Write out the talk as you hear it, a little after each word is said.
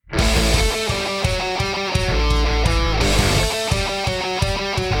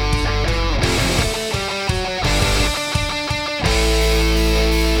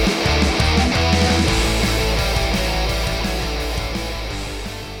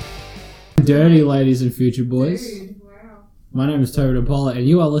Dirty ladies and future boys. Dude, wow. My name is Toby DePaula, and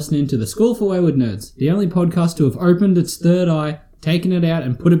you are listening to The School for Wayward Nerds, the only podcast to have opened its third eye, taken it out,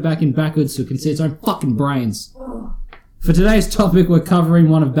 and put it back in backwards so it can see its own fucking brains. Oh. For today's topic, we're covering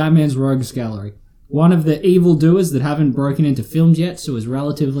one of Batman's rogues gallery. One of the evildoers that haven't broken into films yet, so is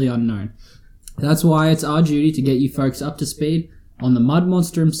relatively unknown. That's why it's our duty to get you folks up to speed on the mud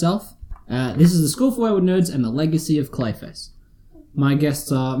monster himself. This is The School for Wayward Nerds and the legacy of Clayface. My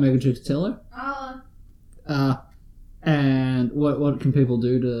guests are Megatrix Tillo. And what can people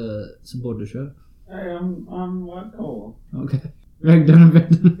do to support the show? Hey, I'm white collar. Okay. Meg, don't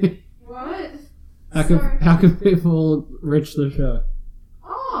abandon me. What? How can people reach the show?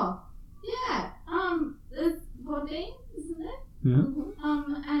 Oh, yeah. It's Podbean, isn't it? Yeah.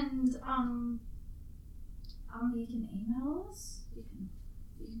 You can email us. You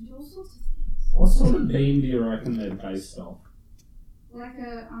can do all sorts of things. What sort of bean do you reckon they're based off? Like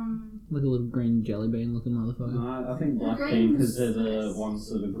a Like a little green jelly bean looking motherfucker. No, I think black The bean because greens. they're the ones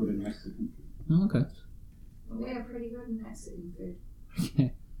that are good in Mexican. Oh, okay. we are pretty good in Mexican food.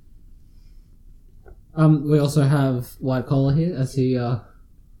 Okay. We also have White Collar here, as he,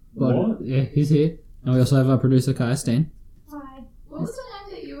 What? Yeah, he's here. And we also have our producer, Kaya Steen. Hi. What was the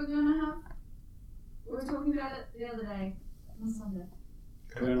name that you were going to have? We were talking about it the other day on Sunday.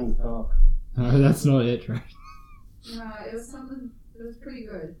 Colonel Cock. No, that's not it, right? No, it was something. It was pretty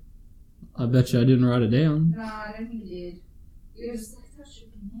good. I bet you I didn't write it down. No, I don't think you did. You were just like, that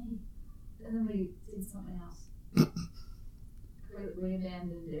should be me. And then we did something else. we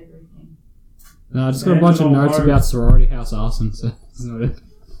abandoned everything. No, I just got a bunch of notes about sorority house arson, so that's not it.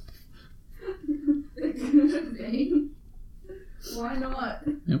 It could have been. Why not?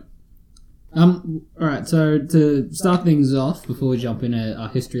 Alright, so to start things off, before we jump into our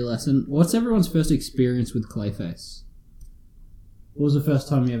history lesson, what's everyone's first experience with Clayface? What was the first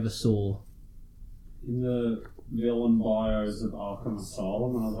time you ever saw? In the villain bios of Arkham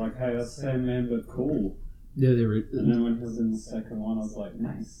Asylum, and I was like, hey, that's Sandman, but cool. Yeah, And then when he was in the second one, I was like,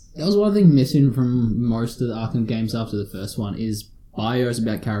 nice. that was one thing missing from most of the Arkham games after the first one, is bios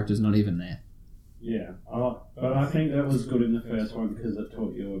about characters not even there. Yeah, but I think that was good in the first one because it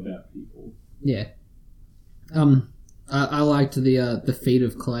taught you about people. Yeah. I liked the Feet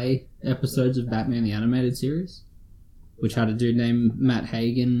of Clay episodes of Batman the Animated Series, which had a dude named Matt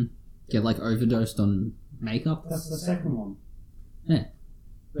Hagen get overdosed on makeup. That's the second one. Yeah.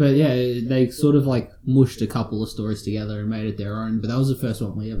 But yeah, they sort of mushed a couple of stories together and made it their own, but that was the first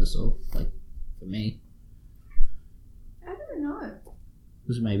one we ever saw, for me. I don't know.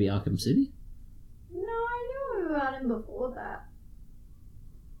 Was it maybe Arkham City? No, I knew about him before that.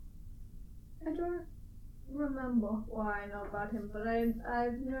 I don't remember why I know about him, but I've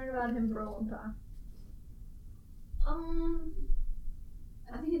known about him for a long time.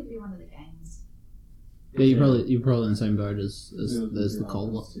 I think it'd be one of the games. Yeah, you're probably in the same boat as the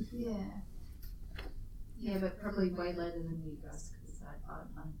Cola. Yeah. Yeah, but probably way later than you guys, because I don't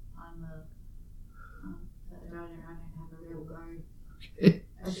have a real go.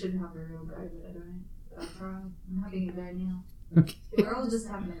 I should have a real go, but I don't. But I try. I'm having a go now. Okay. We're all just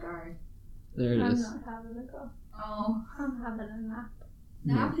having a go. There it I'm is. not having a go. Oh, I'm having a nap.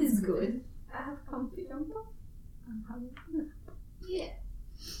 nap is good. I have comfy jumper. I'm having a nap. Yeah.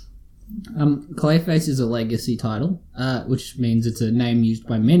 Clayface is a legacy title, which means it's a name used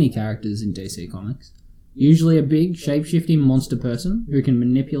by many characters in DC Comics. Usually a big, shape-shifting monster person who can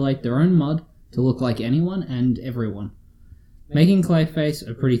manipulate their own mud to look like anyone and everyone. Making Clayface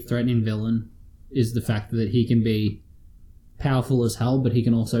a pretty threatening villain is the fact that he can be powerful as hell, but he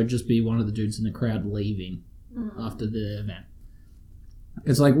can also just be one of the dudes in the crowd leaving after the event.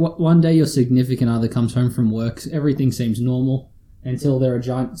 It's like one day your significant other comes home from work, everything seems normal, until they're a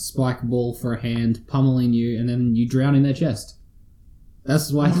giant spike ball for a hand pummeling you, and then you drown in their chest.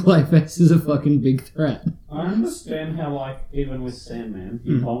 That's why Clayface is a fucking big threat. I understand how, even with Sandman,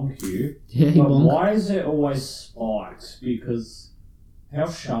 he bonk you. Yeah, he but bonk. why is there always spikes? Because how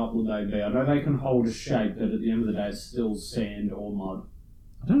sharp would they be? I know they can hold a shape, but at the end of the day, it's still sand or mud.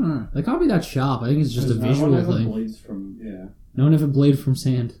 I don't know. They can't be that sharp. I think it's just a No visual one ever thing. bleeds from, yeah. No one ever bleed from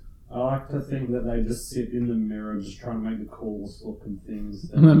sand. I like to think that they just sit in the mirror just trying to make the coolest looking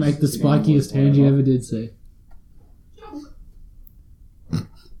things. I'm gonna make the spikiest hand you ever did see.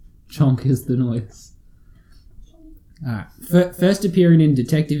 Chonk is the noise. Alright. First appearing in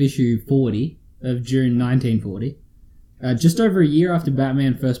Detective Issue 40 of June 1940. Just over a year after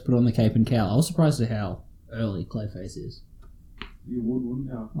Batman first put on the cape and cowl. I was surprised at how early Clayface is. You would, wouldn't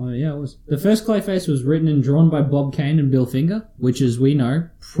you? Oh yeah, it was. The first Clayface was written and drawn by Bob Kane and Bill Finger, which, as we know,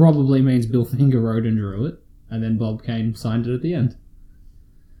 probably means Bill Finger wrote and drew it, and then Bob Kane signed it at the end.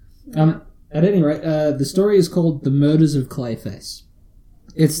 At any rate, the story is called The Murders of Clayface.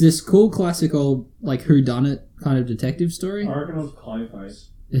 It's this cool classic old, like, whodunit kind of detective story. I reckon it was Clayface.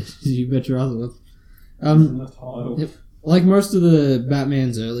 You bet your ass it was. It's in the title. Yep. Like most of the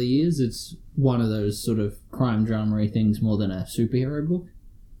Batman's early years, it's one of those sort of crime drama-y things more than a superhero book.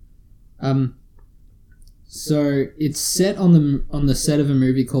 So it's set on the set of a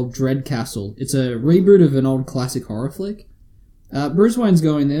movie called Dread Castle. It's a reboot of an old classic horror flick. Bruce Wayne's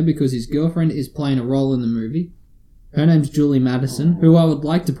going there because his girlfriend is playing a role in the movie. Her name's Julie Madison, who I would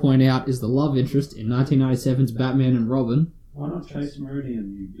like to point out is the love interest in 1997's Batman and Robin. Why not Chase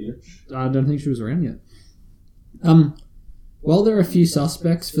Meridian, you bitch? I don't think she was around yet. While there are a few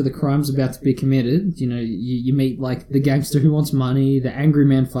suspects for the crimes about to be committed, you know, you meet, like, the gangster who wants money, the angry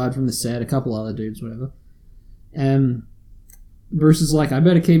man fired from the set, a couple other dudes, whatever. Bruce is like, I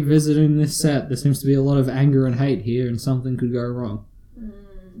better keep visiting this set. There seems to be a lot of anger and hate here, and something could go wrong.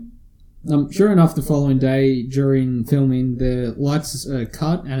 Sure enough, the following day, during filming, the lights are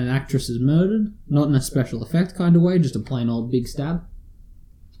cut and an actress is murdered. Not in a special effect kind of way, just a plain old big stab.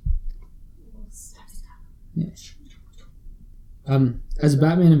 Yeah. As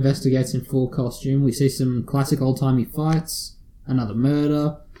Batman investigates in full costume, we see some classic old-timey fights, another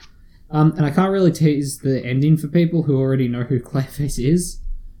murder, and I can't really tease the ending for people who already know who Clayface is,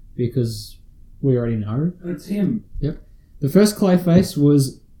 because we already know. It's him. Yep. The first Clayface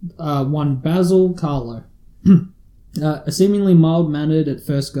was one Basil Carlo. A seemingly mild-mannered at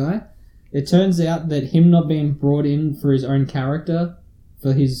first guy. It turns out that him not being brought in for his own character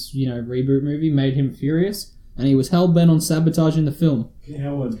for his, reboot movie made him furious, and he was hell-bent on sabotaging the film.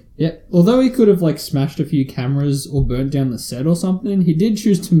 Coward. Yep. Although he could have, smashed a few cameras or burnt down the set or something, he did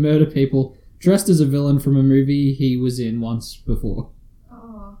choose to murder people dressed as a villain from a movie he was in once before.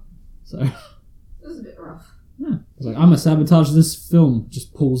 Oh. So... It was a bit rough. Yeah. It's like, I'm gonna sabotage this film.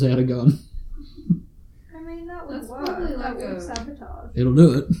 Just pulls out a gun. I mean, that would That's work. probably That like would a- sabotage. It'll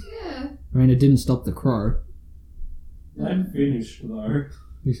do it. Yeah. I mean, it didn't stop the crow. They finished, though.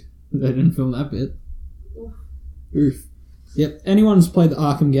 They didn't film that bit. Oof. Yep. Anyone who's played the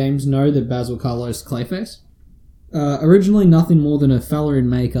Arkham games know that Basil Carlo's Clayface. Originally nothing more than a fella in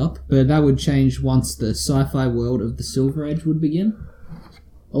makeup, but that would change once the sci-fi world of the Silver Age would begin.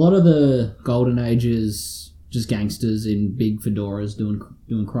 A lot of the Golden Age is just gangsters in big fedoras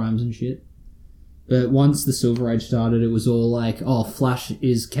doing crimes and shit. But once the Silver Age started, it was all like, oh, Flash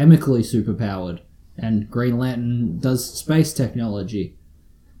is chemically superpowered, and Green Lantern does space technology.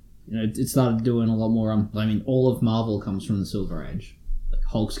 It started doing a lot more. All of Marvel comes from the Silver Age, like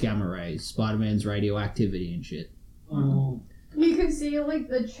Hulk's gamma rays, Spider-Man's radioactivity and shit. Oh. You could see,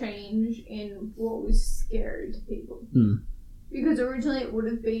 the change in what was scary to people. Because originally it would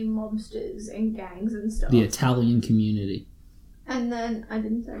have been mobsters and gangs and stuff. The Italian community. And then, I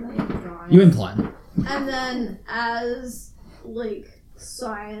didn't say that. You imply it. And then as,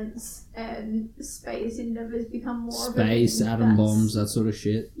 science and space endeavors become more of a Space, thing, atom bombs, that sort of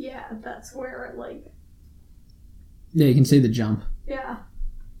shit. Yeah, that's where it, Yeah, you can see the jump. yeah.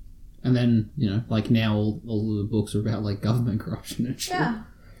 And then, now all the books are about, government corruption and shit. Yeah.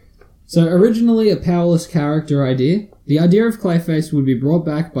 So, originally a powerless character idea, the idea of Clayface would be brought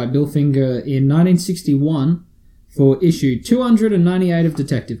back by Bill Finger in 1961 for issue 298 of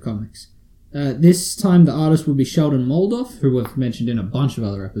Detective Comics. This time the artist would be Sheldon Moldoff, who we've mentioned in a bunch of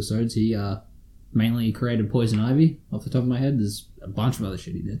other episodes. He mainly created Poison Ivy, off the top of my head. There's a bunch of other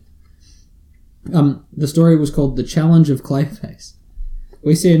shit he did. The story was called The Challenge of Clayface.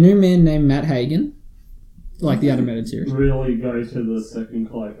 We see a new man named Matt Hagen, like the animated series. Really go to the second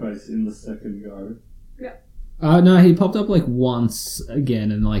Clayface in the second go. No, he popped up once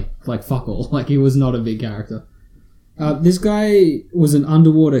again and fuck all. He was not a big character. This guy was an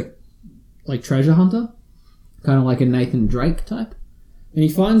underwater treasure hunter, kind of like a Nathan Drake type. And he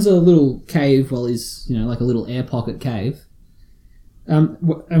finds a little cave while he's, a little air pocket cave. And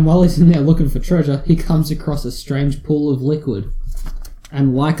while he's in there looking for treasure, he comes across a strange pool of liquid.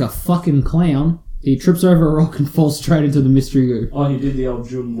 And like a fucking clown, he trips over a rock and falls straight into the mystery goo. Oh, he did the old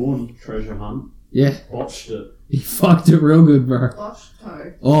Jun Moon treasure hunt. Yeah. Botched it. He fucked it real good, bro. Wash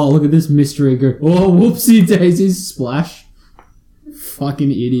toe. Oh, look at this mystery goo. Oh, whoopsie daisies, splash.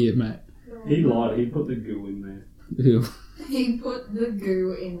 Fucking idiot, mate. He lied. He put the goo in there. Ew. He put the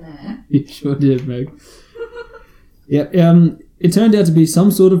goo in there. He sure did, Meg. Yep, it turned out to be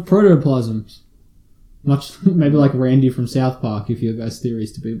some sort of protoplasm. Much, maybe like Randy from South Park, if your guys'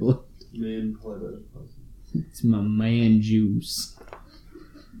 theories to people. Man, protoplasm. It's my man juice.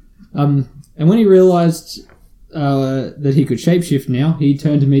 And when he realised that he could shapeshift now, he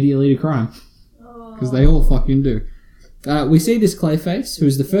turned immediately to crime. Because they all fucking do. We see this Clayface, who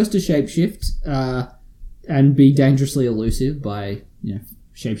is the first to shapeshift and be dangerously elusive by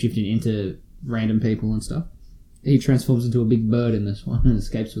shapeshifting into random people and stuff. He transforms into a big bird in this one and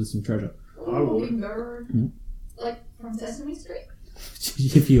escapes with some treasure. I would. Big bird. Hmm. Like from Sesame Street.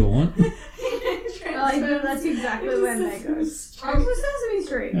 If you want. That's exactly when they go. Straight to Sesame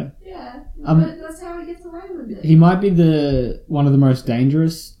Street. Yeah. Yeah. Um, But that's how he gets away with it. He might be one of the most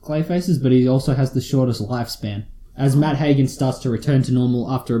dangerous Clayfaces, but he also has the shortest lifespan, as Matt Hagen starts to return to normal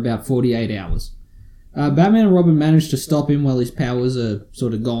after about 48 hours. Batman and Robin manage to stop him while his powers are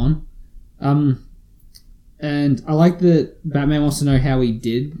sort of gone. And I like that Batman wants to know how he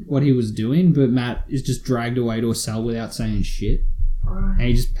did what he was doing, but Matt is just dragged away to a cell without saying shit. And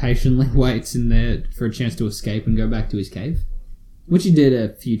he just patiently waits in there for a chance to escape and go back to his cave, which he did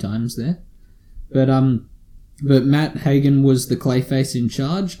a few times there. But Matt Hagen was the Clayface in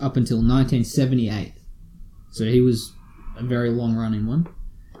charge up until 1978, so he was a very long-running one.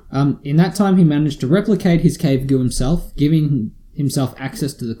 In that time, he managed to replicate his cave goo himself, giving himself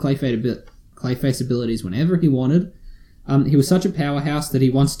access to the Clayface abilities whenever he wanted. He was such a powerhouse that he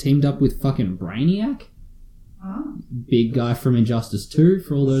once teamed up with fucking Brainiac. Oh. Big guy from Injustice 2,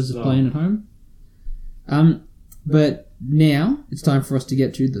 for all those playing at home. But now, it's time for us to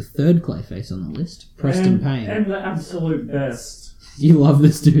get to the third Clayface on the list, Preston Payne. And the absolute best. You love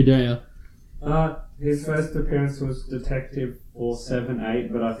this dude, don't you? His first appearance was Detective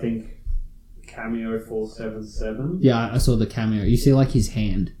 478, but I think cameo 477. Yeah, I saw the cameo. You see, like, his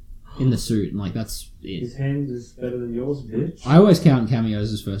hand in the suit, and, that's it. His hand is better than yours, bitch. I always count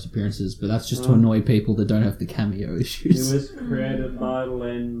cameos as first appearances, but that's just to annoy people that don't have the cameo He issues. was created by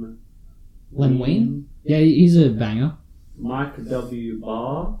Len Wein? Yeah, he's a banger. Mike W.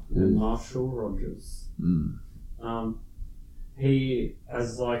 Barr, and Marshall Rogers. He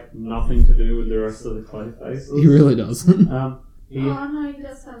has, nothing to do with the rest of the Clayfaces. He really does. Oh no, he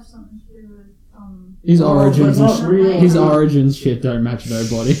does have something to do with His origins, but not real. his origins shit don't match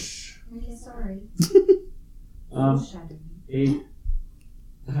nobody. Okay, sorry. He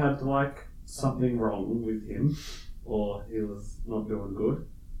had something wrong with him, or he was not doing good.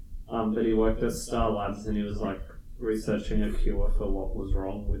 But he worked at Star Labs and he was researching a cure for what was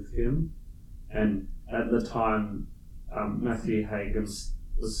wrong with him. And at the time, Matthew Hagen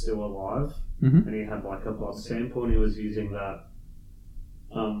was still alive, and he had a blood sample, and he was using that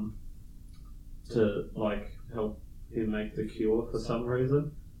to help him make the cure for some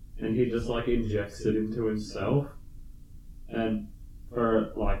reason. And he just injects it into himself, and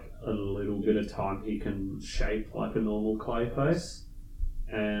for a little bit of time he can shape like a normal Clayface,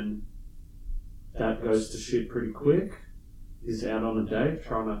 and that goes to shit pretty quick. He's out on a date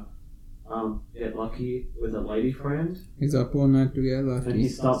trying to get lucky with a lady friend, He's up all night together. and he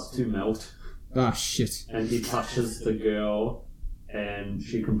starts to melt, Ah, shit. and he touches the girl and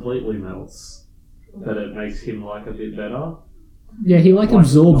she completely melts, but it makes him a bit better. Yeah, he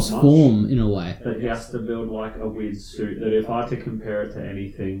absorbs not much. form in a way. But he has to build a weird suit that if I had to compare it to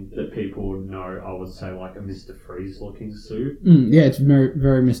anything that people would know, I would say a Mr. Freeze looking suit. Yeah, it's very,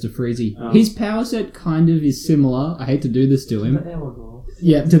 very Mr. Freezy. His power set kind of is similar. I hate to do this to him. The hourglass.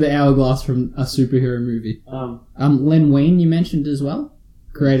 Yeah, to the Hourglass from a superhero movie. Len Wein, you mentioned as well,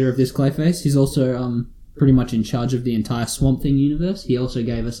 creator of this Clayface. He's also pretty much in charge of the entire Swamp Thing universe. He also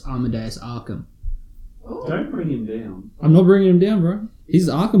gave us Amadeus Arkham. Oh. Don't bring him down. I'm not bringing him down, bro. He's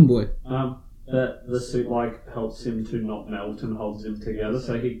Arkham boy. The suit helps him to not melt and holds him together.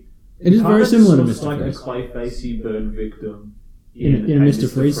 So he. It is very similar to Mr. Like Freeze. a Clayfacey burn victim In a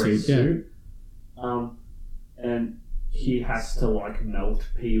Mr. Freeze suit, suit. And he has to melt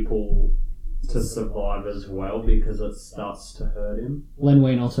people to survive as well because it starts to hurt him. Len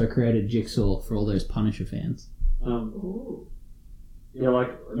Wein also created Jigsaw for all those Punisher fans. Ooh. Yeah, I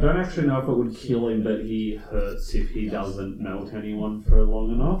don't actually know if it would kill him, but he hurts if he doesn't melt anyone for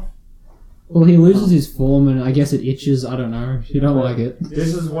long enough. Well, he loses his form, and I guess it itches. I don't know. You don't like it.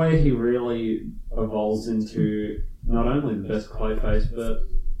 This is where he really evolves into not only the best Clayface, but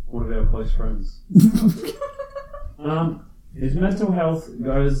one of our close friends. His mental health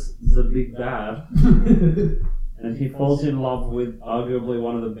goes the big bad, and he falls in love with arguably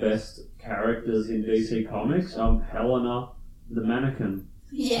one of the best characters in DC Comics, Helena the Mannequin.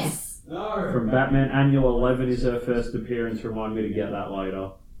 Yes. From Batman Annual 11 is her first appearance. Remind me to get that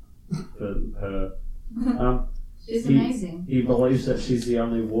later for her. She's amazing. He believes that she's the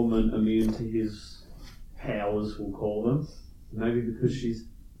only woman immune to his powers, we'll call them. Maybe because she's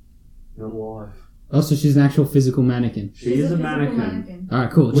not alive. Oh, so she's an actual physical mannequin. She is a mannequin.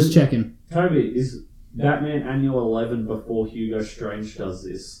 Alright, cool. Just checking. Toby, is Batman Annual 11 before Hugo Strange does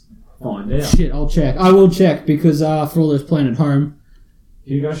this? find out. Shit, I'll check. I will check because for all those playing at home,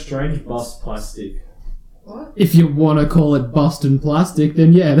 Hugo Strange bust plastic. What? if you want to call it busting plastic,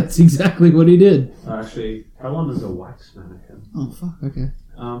 then yeah, that's exactly what he did. Actually, Helena's a wax mannequin. Oh fuck. Okay.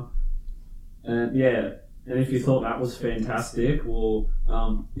 And yeah, and if you thought that was fantastic, well,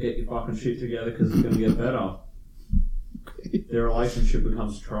 get your fucking shit together because it's going to get better. Their relationship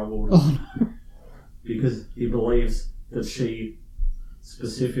becomes troubled Oh no. because he believes that she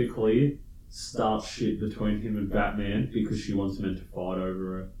specifically starts shit between him and Batman because she wants men to fight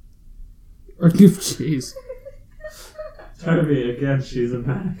over her. Jeez. Toby, again, she's a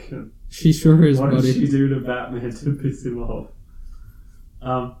mannequin. She sure is, What buddy. did she do to Batman to piss him off?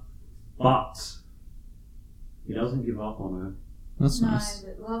 But he doesn't give up on her. That's No, nice.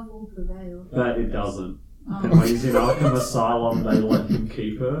 but love will prevail. But it doesn't. And Oh. when he's in Arkham Asylum, they let him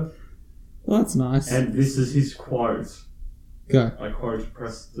keep her. Well, that's nice. And this is his quote. Go. I quote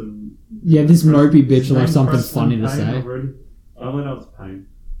Preston. Yeah, this mopey bitch His will have name something Preston funny to Payne say. already. I only know it's Payne.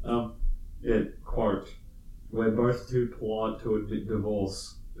 Yeah, quote. We're both too polite to admit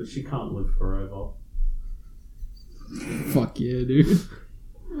divorce, but she can't live forever. Fuck yeah, dude.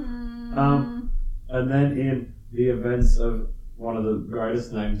 And then in the events of one of the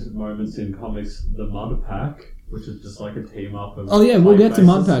greatest named moments in comics, the Mud Pack, which is just like a team up of. Oh yeah, we'll get to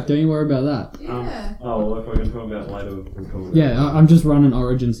Clayfaces. Mudpack. Don't you worry about that. Yeah. Well, if we're going to talk about it later, we'll talk about it. Yeah, I'm just running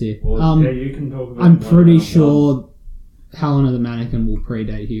origins here. Well, yeah, you can talk about I'm it pretty later. sure Helena the Mannequin will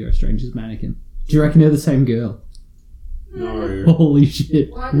predate Hugo Strange's mannequin. Do you reckon they're the same girl? No. Holy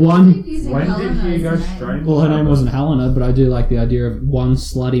shit. Why do you One. keep using When did Helena Hugo as a name? Strange? Well, her name wasn't Helena, but I do like the idea of one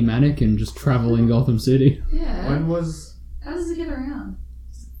slutty mannequin just traveling Gotham City. Yeah. When was? How does it get around?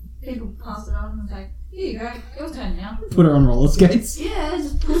 People pass it on and say, here you go, your turn now. Put her on roller skates. Yeah,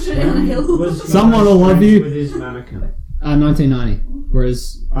 just push it down a hill. Was Someone will love Strange you. with his mannequin. 1990.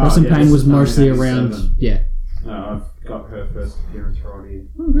 Whereas Preston yeah, Payne this was is mostly around. 1987. Yeah. No, I've got her first appearance right here.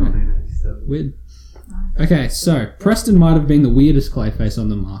 Oh, great. 1987. Weird. Okay, so Preston might have been the weirdest Clayface on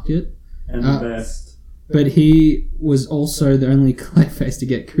the market, And the best. but he was also the only Clayface to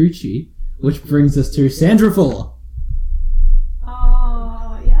get coochie, which brings us to Sandra Fuller.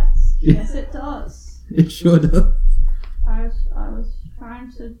 Oh, yes. Yes, it does. It sure does. I was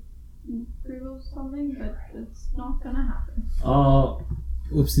trying to Google something, but it's not gonna happen. Oh,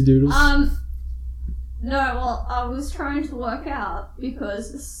 Whoopsie doodles. No, well, I was trying to work out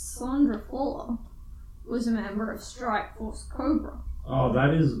because Sandra Fuller was a member of Strike Force Cobra. oh,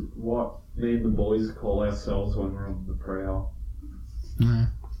 that is what me and the boys call ourselves when we're on the prowl. Yeah.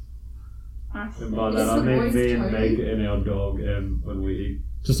 And by Is that I the mean boys me and Toby? Meg and our dog, and when we eat.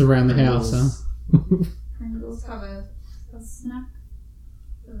 Just around the house, huh? Pringles have a snack.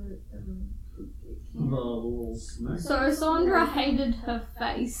 little snack. So Sandra hated her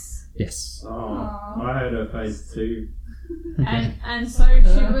face, Yes. Oh, Aw. I had her face too. and so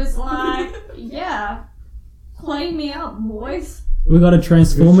she was like, "Yeah, play me up, boys." We got a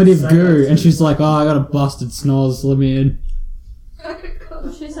transformative Say goo, that and too. she's like, "Oh, I got a busted snoz. Let me in."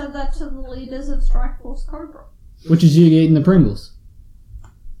 She said that to the leaders of Strike Force Cobra. Which is you eating the Pringles.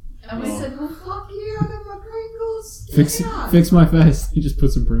 And we said, well, fuck you, I got my Pringles. Fix my face. You just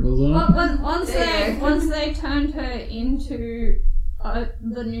put some Pringles on it. But once There you they go. once they turned her into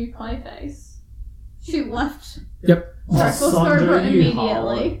the new Clayface, she left Yep. Strike Force Sandra, Cobra you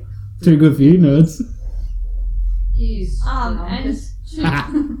immediately. Too good for you, nerds.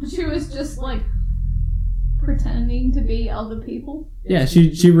 And she was just like pretending to be other people. Yeah,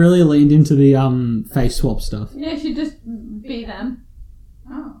 she really leaned into the face swap stuff. Yeah, she'd just be them.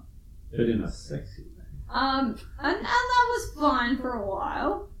 Oh. But in a sexy way. And that was fine for a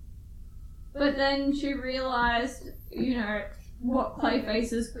while. But then she realised, what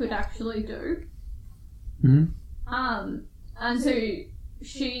Clayfaces could actually do. Mhm. And so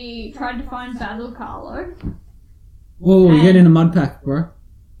she tried to find Basil Carlo. Whoa, we get in a mud pack, bro.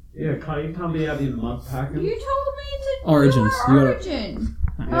 Yeah, you can't be out in mud packing. You told me to Origins, do you her gotta- origin.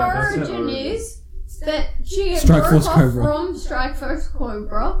 Yeah, Her that's her origin origin. is that she Strike broke Force off Cobra. from Strike Force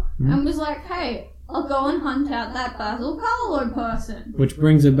Cobra Mhm. and was like, hey, I'll go and hunt out that Basil Carlo person. Which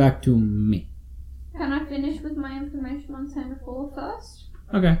brings it back to me. Can I finish with my information on Sandra Fuller first?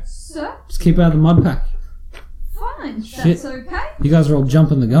 Okay, Sir? just keep out of the mud pack. Fine, Shit. that's okay. You guys are all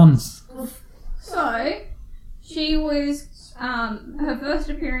jumping the guns. So, she was, her first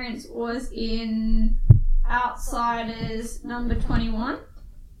appearance was in Outsiders number 21,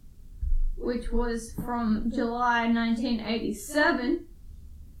 which was from July 1987,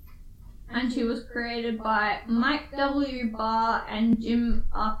 and she was created by Mike W. Barr and Jim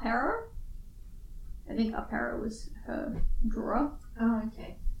Arpero. I think Arpero was her drawer. Oh,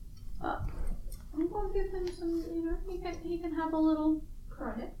 okay. I'm gonna give him some, he can have a little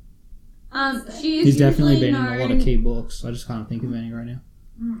credit. She is He's definitely usually been in a lot of key books. I just can't think of any right now.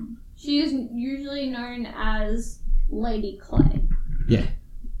 She is usually known as Lady Clay. Yeah.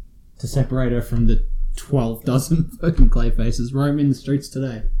 To separate her from the 12 dozen fucking Clayfaces roaming the streets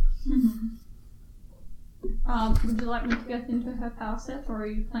today. Would you like me to get into her power set, or are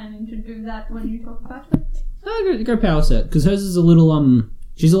you planning to do that when you talk about it? Go power set, because hers is a little,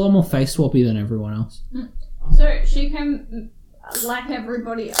 she's a lot more face swappy than everyone else. So she can, like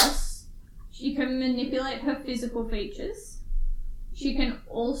everybody else, she can manipulate her physical features. She can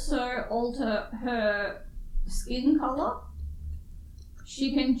also alter her skin colour.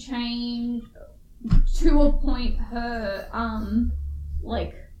 She can change to a point her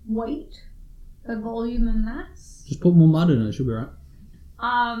weight, her volume and mass. Just put more mud in it, she'll be right.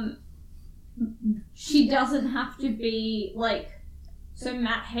 She doesn't have to be so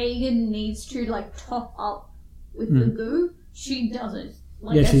Matt Hagen needs to top up with the goo. She doesn't.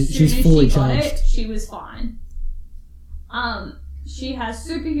 She's fully charged. She was fine. She has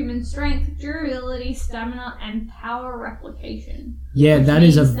superhuman strength, durability, stamina, and power replication. Yeah, that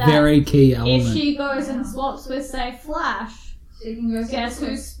is a very key If element. she goes and swaps with, say, Flash, She can go guess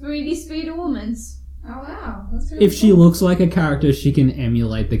who's Speedy Woman's? Oh wow, that's really If she looks like a character, she can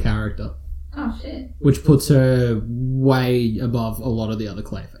emulate the character, Oh shit. which puts her way above a lot of the other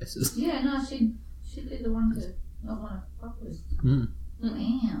Clayfaces. Yeah, no, she'd be the one to not want to fuck with.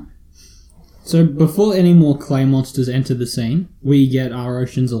 Wow. So before any more Clay monsters enter the scene, we get our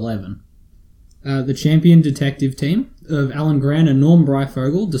Ocean's 11. The champion detective team of Alan Grant and Norm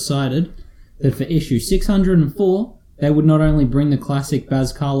Breyfogle decided that for issue 604, they would not only bring the classic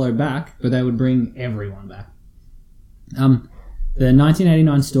Baz Carlo back, but they would bring everyone back. The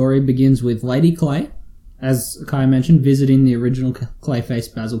 1989 story begins with Lady Clay, as Kai mentioned, visiting the original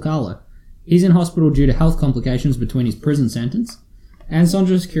Clayface Basil Carlo. He's in hospital due to health complications between his prison sentence, and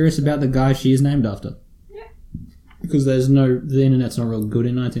Sandra's curious about the guy she is named after. Yeah. Because the internet's not real good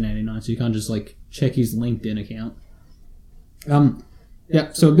in 1989, so you can't just check his LinkedIn account.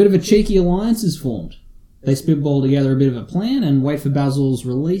 So a bit of a cheeky alliance is formed. They spitball together a bit of a plan and wait for Basil's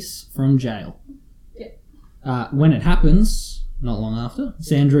release from jail. Yeah. When it happens, not long after,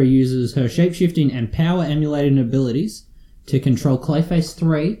 Sandra uses her shapeshifting and power emulating abilities to control Clayface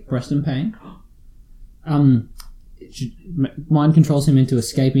 3, Preston Payne. She mind controls him into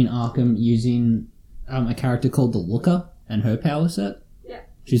escaping Arkham using a character called the Looker and her power set. Yeah.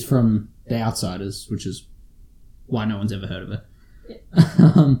 She's from The Outsiders, which is why no one's ever heard of her.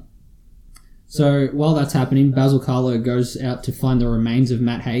 Yeah. So while that's happening, Basil Carlo goes out to find the remains of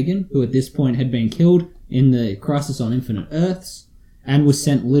Matt Hagen, who at this point had been killed in the Crisis on Infinite Earths and was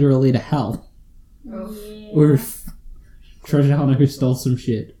sent literally to hell. With treasure hunter who stole some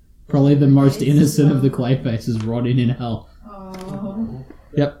shit. Probably the most innocent of the Clayfaces rotting in hell. Oh.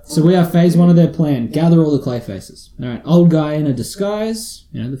 Yep, so we have phase 1 of their plan. Gather all the Clayfaces. Alright, old guy in a disguise,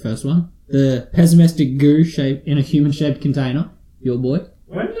 the first one. The pessimistic goo shape in a human-shaped container. Your boy.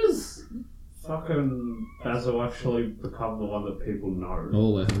 When does fucking Basil actually become the one that people know?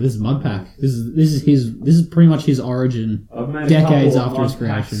 Oh, this is Mudpack. This is pretty much his origin. I've made Decades a couple after of his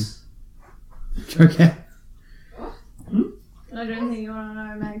creation. Mudpacks. Okay. I don't think you want to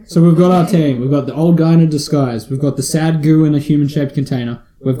know, Meg. So we've got our team. We've got the old guy in a disguise. We've got the sad goo in a human-shaped container.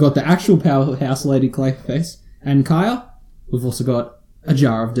 We've got the actual powerhouse lady Clayface. And Kaya, we've also got a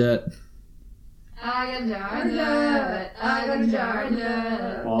jar of dirt. I got a jar of dirt. I got a jar of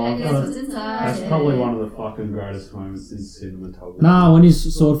dirt. Oh, And guess what's inside That's it? probably one of the fucking greatest moments in cinematography. Nah, when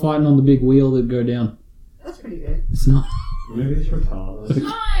he's sword fighting on the big wheel that go down. That's pretty good. It's not. Maybe it's retarded.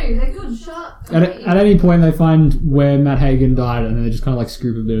 No, they're good. Shut up. At any point, they find where Matt Hagen died, and then they just kind of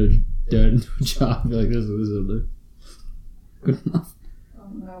scoop a bit of dirt into a jar and be like, this will do. Good enough. Oh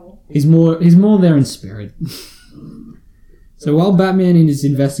no. He's more there in spirit. So while Batman is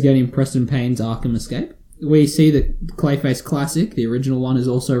investigating Preston Payne's Arkham escape, we see that Clayface Classic, the original one, is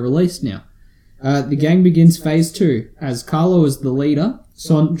also released now. The gang begins phase 2, as Carlo is the leader,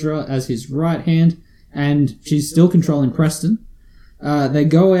 Sandra as his right hand, and she's still controlling Preston. They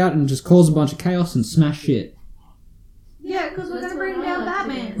go out and just cause a bunch of chaos and smash shit. Yeah, because we're going to bring down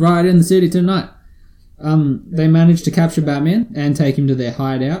Batman. Right in the city tonight. They manage to capture Batman and take him to their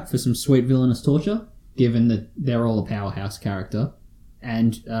hideout for some sweet villainous torture, given that they're all a powerhouse character.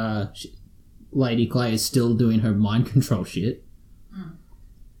 And Lady Clay is still doing her mind control shit.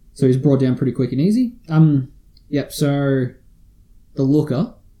 So he's brought down pretty quick and easy. Yep, so the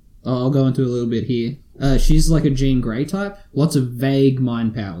Looker, I'll go into a little bit here. She's like a Jean Grey type. Lots of vague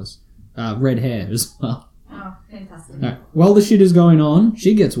mind powers. Red hair as well. Oh. Oh, fantastic. No. While the shit is going on,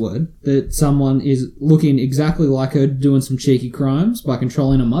 she gets word that someone is looking exactly like her doing some cheeky crimes by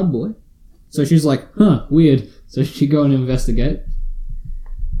controlling a mud boy. So she's like, huh, weird. So she go and investigate.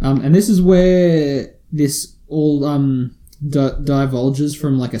 And this is where this all divulges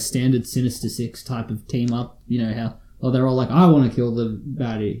from like a standard Sinister Six type of team up. You know how they're all like, I want to kill the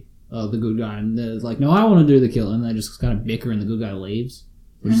baddie, the good guy. And they're like, no, I want to do the kill. And they just kind of bicker and the good guy leaves.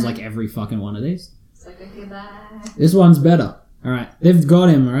 Which is like every fucking one of these. It's like, okay, bye. This one's better. Alright, they've got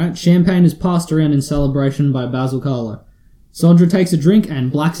him, alright? Champagne is passed around in celebration by Basil Carlo. Sondra takes a drink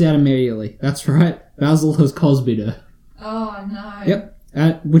and blacks out immediately. That's right, Basil has Cosby'd her. Oh, no.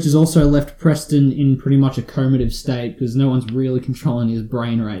 Yep, which has also left Preston in pretty much a comative state because no one's really controlling his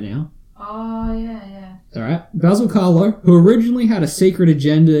brain right now. Oh, yeah. Alright, Basil Carlo, who originally had a secret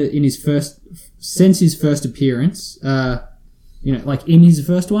agenda in since his first appearance, like in his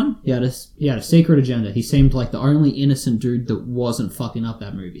first one, he had a secret agenda. He seemed like the only innocent dude that wasn't fucking up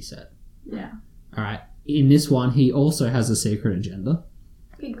that movie set. Yeah. Alright, in this one, he also has a secret agenda.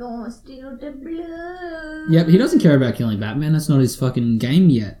 He gonna steal the blood. Yep, he doesn't care about killing Batman. That's not his fucking game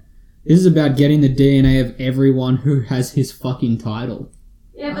yet. This is about getting the DNA of everyone who has his fucking title.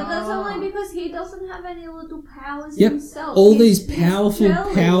 Yeah, but that's only because he doesn't have any little powers Yep, himself. all He's these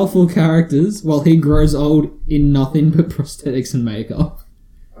jelly. powerful characters, while he grows old in nothing but prosthetics and makeup.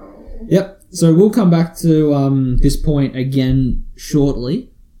 Oh. Yep, so we'll come back to this point again shortly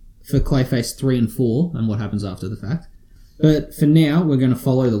for Clayface 3 and 4 and what happens after the fact. But for now, we're going to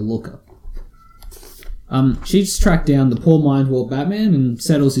follow the looker. She's tracked down the poor mind-warped Batman and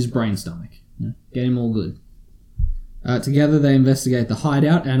settles his brain stomach. Get him all good. Together they investigate the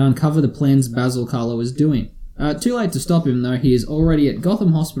hideout and uncover the plans Basil Carlo is doing. Too late to stop him though, he is already at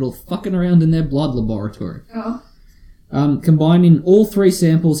Gotham Hospital fucking around in their blood laboratory. Oh. Combining all 3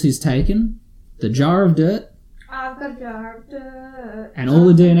 samples he's taken, the jar of dirt, I've got a jar of dirt. and all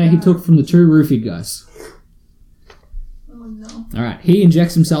the DNA he took from the 2 roofied guys. Oh, no. Alright, he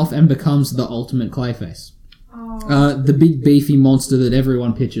injects himself and becomes the ultimate Clayface. Oh. The big beefy monster that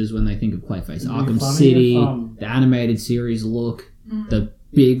everyone pictures when they think of Clayface. It'd be Arkham funny City, if, the animated series look, the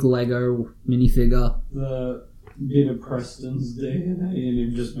big Lego minifigure. the bit of Preston's DNA in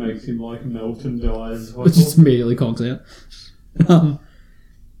him just makes him like melt and die as well. Which just immediately conks out.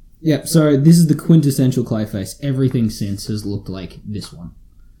 Yeah, so this is the quintessential Clayface. Everything since has looked like this one.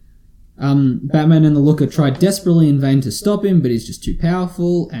 Batman and the Looker try desperately in vain to stop him, but he's just too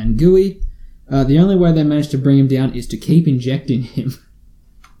powerful and gooey. The only way they manage to bring him down is to keep injecting him.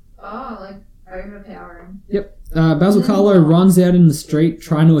 Oh, like overpowering. Yep. Basil Carlo runs out in the street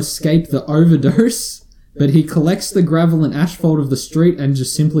trying to escape the overdose, but he collects the gravel and asphalt of the street and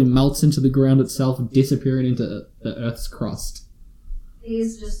just simply melts into the ground itself, disappearing into the Earth's crust.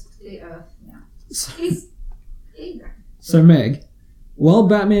 He's just the Earth now. He's eager. So, Meg, while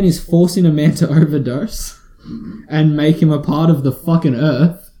Batman is forcing a man to overdose and make him a part of the fucking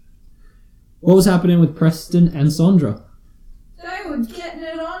Earth, what was happening with Preston and Sondra? They were getting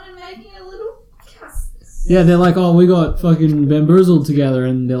it on and making a little cuss. Yeah, they're like, oh, we got fucking bamboozled together,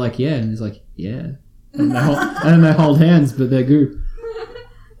 and they're like, yeah, and he's like, yeah. And then they hold hands, but they're goo.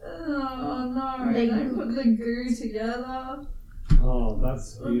 Oh no, they put the goo together. Oh,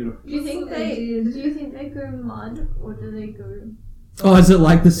 that's beautiful. Do you think they go mud or do they go? Oh, is it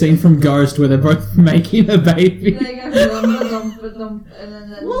like the scene from Ghost where they're both making a baby? They go dump, and then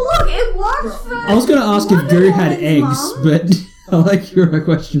Well, look, it worked for. I was going to ask if Wonder Goo had Woman's eggs, mum. but I like your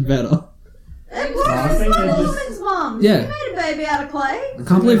question better. It I worked think for they Wonder just- Woman's mum. Yeah. She made a baby out of clay. I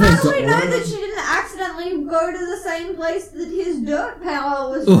can't believe How they've do we know got... that she didn't accidentally go to the same place that his dirt power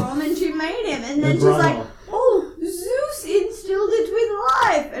was Ugh. from and she made him? And then The she's brother. like, oh, Zeus instilled it with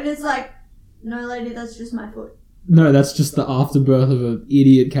life. And it's like, no, lady, that's just my foot. No, that's just the afterbirth of an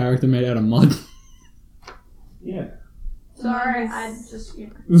idiot character made out of mud. Yeah. Sorry, Nice. I just,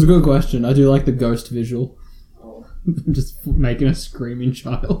 It was a good question. I do like the ghost visual. Oh. Just making a screaming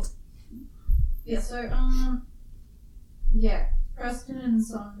child. Yeah, so, yeah, Preston and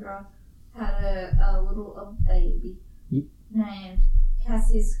Sondra had a little baby Yep. named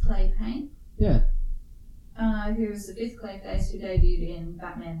Cassius Clayface, Yeah. who was the 5th Clayface who debuted in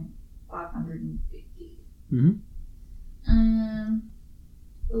Batman 550. Mhm.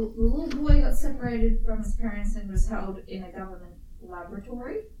 The little boy got separated from his parents and was held in a government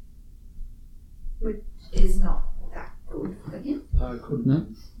laboratory, which is not that good for him. Couldn't.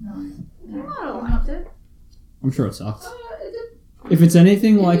 No, No. you might have liked it. I'm sure it sucks. It did- If it's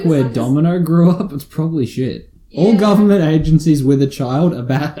anything It like is where like a- Domino grew up, it's probably shit. All Yeah. government agencies with a child are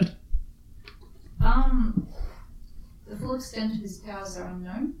bad. The full extent of his powers are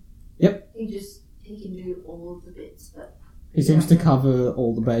unknown. Yep. He he can do all of the bits, but He seems to cover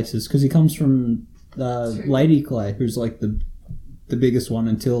all the bases because he comes from Lady Clay, who's like the biggest one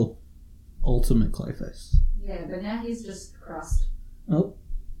until Ultimate Clayface. yeah, but now he's just crust Oh,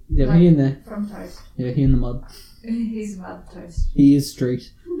 yeah, Like- he in there. from toast. Yeah, he in the mud. He's mud toast. He is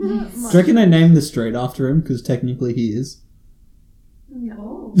street. Yes. Do you reckon they named the street after him? Because technically he is.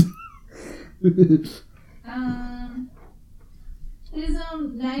 Oh. His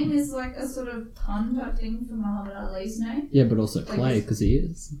name is like a sort of pun type thing for Muhammad Ali's name. Yeah, but also Clay, because he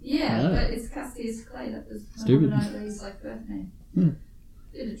is. Yeah, Oh. but it's Cassius Clay. That was Stupid. Muhammad Ali's like birth name. Hmm.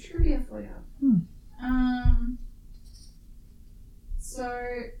 Did a trivia for you. So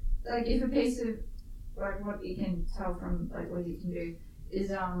like if a piece of like what you can tell from like what you can do is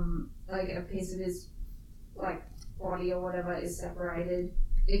like a piece of his like body or whatever is separated,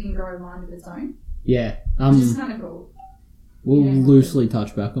 it can grow a mind of its own. Yeah. Which is kind of cool. We'll Yeah. loosely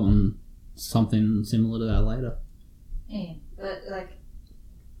touch back on something similar to that later. Yeah, but like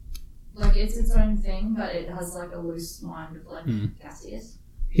it's its own thing, but it has like a loose mind of like Cassius.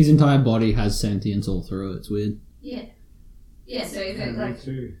 His entire body has sentience all through it. It's weird. Yeah. Yeah, so if it Me like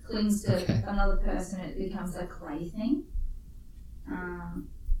too. clings to Okay. another person, it becomes a clay thing.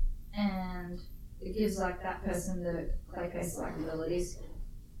 And it gives like that person the Clayface like abilities.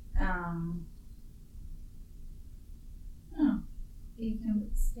 You can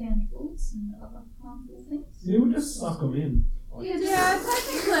withstand bullets and other harmful things. He would just suck them in. Yeah,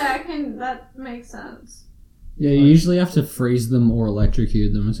 technically I can. That makes sense. Yeah, you usually have to freeze them or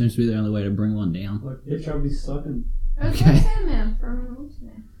electrocute them. It seems to be the only way to bring one down. Like, bitch, I'll be sucking. It's Okay. like Sandman from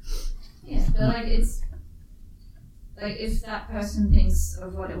Ultimate. Yeah, but like it's like if that person thinks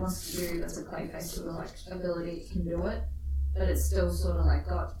of what it wants to do, that's a Clayface sort of like ability, it can do it, but it's still sort of like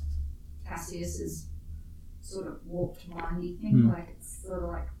got Cassius's sort of warped mindy thing. Like it's sort of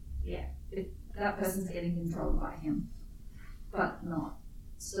like that person's getting controlled by him, but not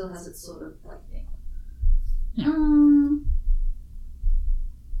still has its sort of like thing.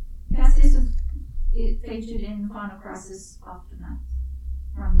 Cassius was featured in Final Crisis Aftermath.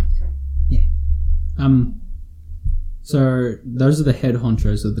 Run 3. So those are the head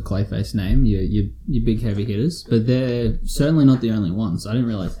honchos of the Clayface name, your big heavy hitters, but they're certainly not the only ones. I didn't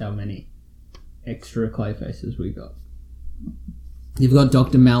realize how many extra Clayfaces we got. You've got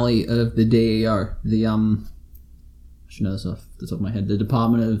Dr. Malley of the DEO, I should know this off the top of my head, the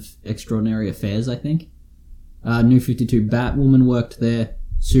Department of Extraordinary Affairs, I think. New 52 Batwoman worked there.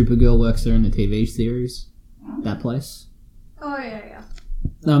 Supergirl works there in the TV series. That place. Oh yeah.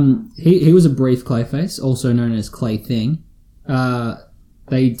 He was a brief Clayface, also known as Clay Thing.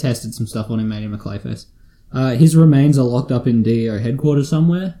 They tested some stuff on him, made him a Clayface. His remains are locked up in DEO headquarters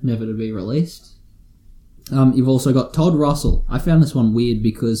somewhere, never to be released. You've also got Todd Russell. I found this one weird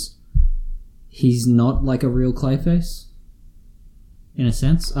because he's not like a real Clayface, in a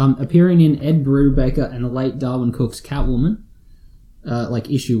sense. Appearing in Ed Brubaker and the late Darwin Cook's Catwoman, like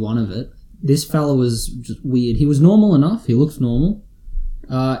issue 1 of it. This fella was just weird. He was normal enough. He looked normal.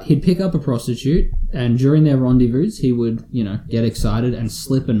 He'd pick up a prostitute, and during their rendezvous, he would, get excited and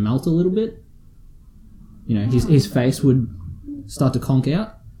slip and melt a little bit. His face would start to conk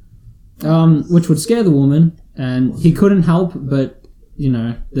out, which would scare the woman, and he couldn't help but,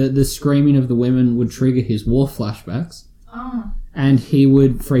 the screaming of the women would trigger his war flashbacks, and he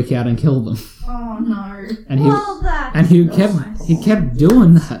would freak out and kill them. Oh no. And he Nice. kept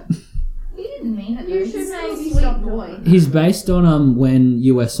doing that. He didn't mean it. You though. should He's still a maybe sweet stop boy. doing He's based on when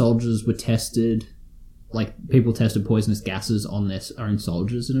US soldiers were tested, like people tested poisonous gases on their own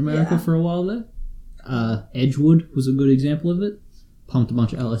soldiers in America for a while there. Edgewood was a good example of it. Pumped a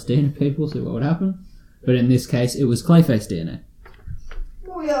bunch of LSD into people, see what would happen. But in this case, it was Clayface DNA.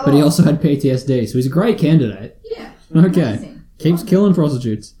 But he also had PTSD, so he's a great candidate. Yeah. Okay. Amazing. Keeps killing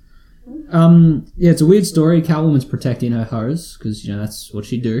prostitutes. It's a weird story. Catwoman's protecting her hoes, because, that's what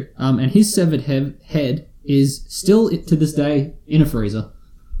she'd do. And his severed head is still, to this day, in a freezer.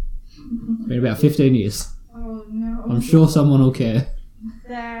 It's been about 15 years. Oh no. I'm sure someone will care.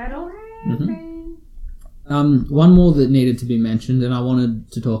 That'll happen. One more that needed to be mentioned, and I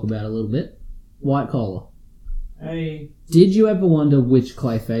wanted to talk about a little bit. White Collar. Hey. Did you ever wonder which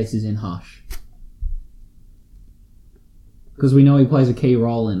Clayface is in Hush? Because we know he plays a key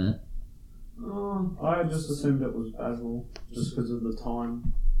role in it. I just assumed it was Basil, just because of the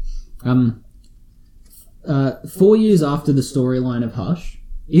time. 4 years after the storyline of Hush,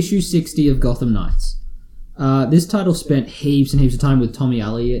 issue 60 of Gotham Knights. This title spent heaps and heaps of time with Tommy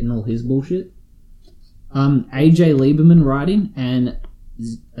Elliott and all his bullshit. AJ Lieberman writing and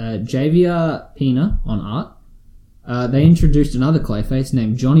Javier Pina on art. They introduced another Clayface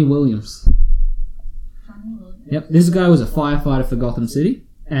named Johnny Williams. Yep, this guy was a firefighter for Gotham City,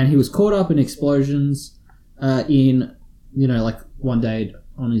 and he was caught up in explosions one day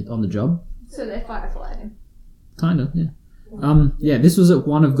on the job. So they fireflied him. Kind of, yeah. This was at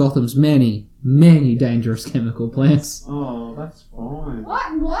one of Gotham's many, many dangerous chemical plants. Oh, that's fine.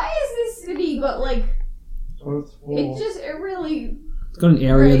 What? Why is this city got like... That's what it's for. It really... It's got an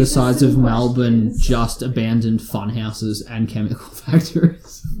area the Raises size of some Melbourne, questions. just abandoned fun houses and chemical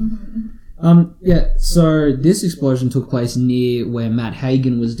factories. Mm-hmm. So this explosion took place near where Matt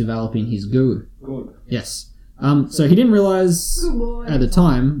Hagen was developing his goo. Good. Yes. So he didn't realise Good boy. at the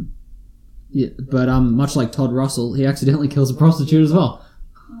time, but much like Todd Russell, he accidentally kills a prostitute as well.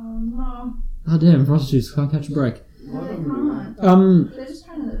 Oh no. Oh damn, prostitutes can't catch a break. No, they can't. They're just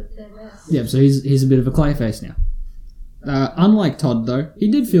trying to do their best. Yeah, so he's a bit of a Clayface now. Unlike Todd, though,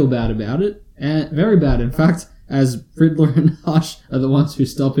 he did feel bad about it, and very bad, in fact, as Riddler and Hush are the ones who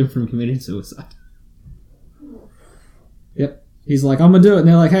stop him from committing suicide. Yep. He's like, I'm gonna do it, and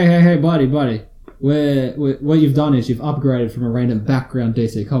they're like, hey, buddy. What you've done is you've upgraded from a random background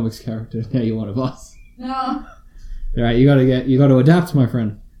DC Comics character, now you're one of us. No. Alright, you gotta adapt, my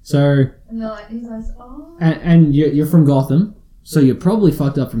friend. So... And they're like, he's like, oh. And you're from Gotham, so you're probably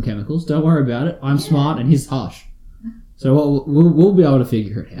fucked up from chemicals. Don't worry about it. I'm smart and he's Hush. So we'll be able to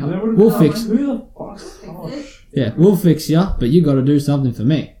figure it out. We'll fix. Who the fuck's Hush? Yeah, we'll fix ya, but you got to do something for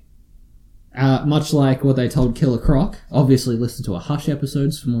me. Much like what they told Killer Croc. Obviously, listen to our Hush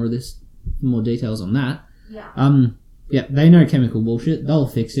episodes for more of this, for more details on that. Yeah. Yeah, they know chemical bullshit. They'll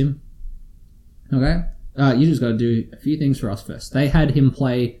fix him. Okay. You just got to do a few things for us first. They had him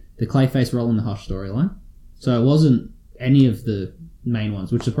play the Clayface role in the Hush storyline, so it wasn't any of the main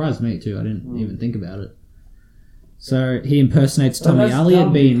ones, which surprised me too. I didn't even think about it. So he impersonates Tommy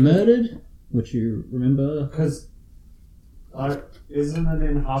Elliott being murdered, which you remember. Because, isn't it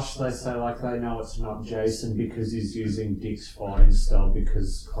in Hush they say, like, they know it's not Jason because he's using Dick's fighting style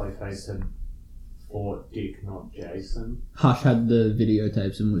because Clayface had fought Dick, not Jason? Hush had the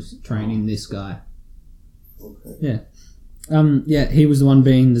videotapes and was training this guy. Okay. Yeah, he was the one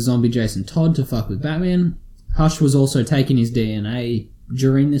being the zombie Jason Todd to fuck with Batman. Hush was also taking his DNA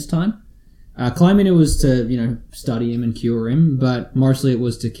during this time, claiming it was to, study him and cure him, but mostly it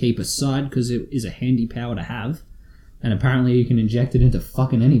was to keep aside because it is a handy power to have, and apparently you can inject it into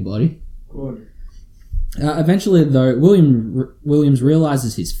fucking anybody. Good. Eventually, though, Williams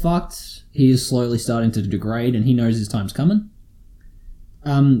realizes he's fucked. He is slowly starting to degrade, and he knows his time's coming.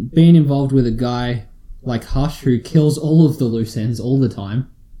 Being involved with a guy like Hush, who kills all of the loose ends all the time.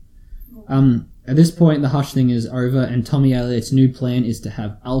 At this point, the Hush thing is over, and Tommy Elliott's new plan is to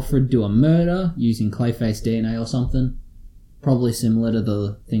have Alfred do a murder using Clayface DNA or something. Probably similar to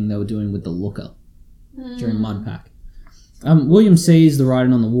the thing they were doing with the Looker during Mudpack. William sees the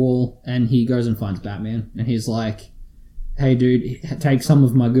writing on the wall, and he goes and finds Batman, and he's like, hey dude, take some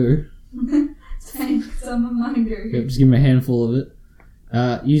of my goo. Take some of my goo. Yep, just give him a handful of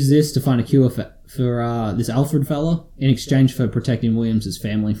it. Use this to find a cure for this Alfred fella in exchange for protecting Williams'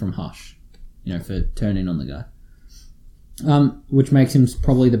 family from Hush. For turning on the guy. Which makes him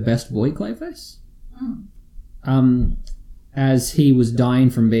probably the best boy Clayface. As he was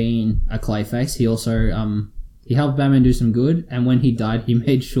dying from being a Clayface, he also he helped Batman do some good, and when he died, he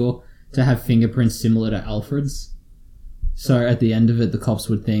made sure to have fingerprints similar to Alfred's. So at the end of it, the cops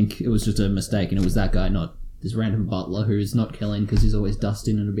would think it was just a mistake, and it was that guy, not this random butler who's not killing because he's always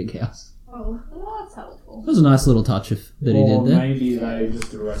dusting in a big house. Oh, well, that's helpful. It was a nice little touch that he did there. Maybe they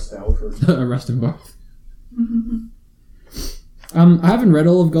just arrest Alfred. Arrest them both. I haven't read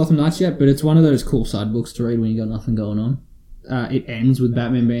all of Gotham Knights yet, but it's one of those cool side books to read when you got nothing going on. It ends with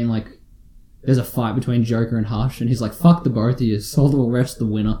Batman being like, there's a fight between Joker and Hush, and he's like, fuck the both of you, so we'll arrest the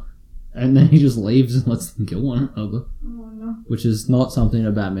winner. And then he just leaves and lets them kill one another. Oh, no. Which is not something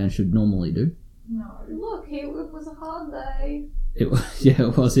a Batman should normally do. No. Look, it was a hard day. It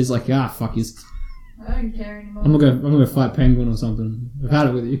was. He's like, fuck you. I don't care anymore. I'm gonna fight Penguin or something. I've had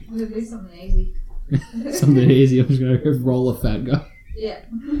it with you. I'm gonna do something easy. Something easy. I'm just gonna go roll a fat guy. Yeah.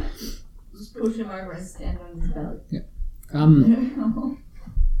 Just push him over and stand on his belly. Yeah.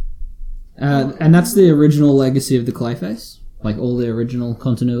 And that's the original legacy of the Clayface. Like all the original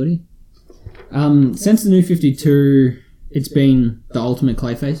continuity. Since the New 52, it's been the ultimate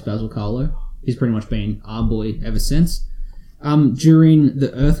Clayface, Basil Karlo. He's pretty much been our boy ever since. During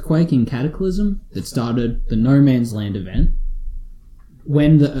the earthquake in Cataclysm that started the No Man's Land event,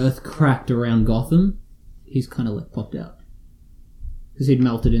 when the earth cracked around Gotham, he's kind of popped out. Because he'd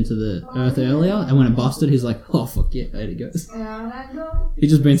melted into the earth earlier, and when it busted, he's like, oh fuck yeah, there he goes.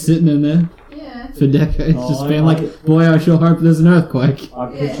 He's just been sitting in there for decades, just being like, boy, I sure hope there's an earthquake. I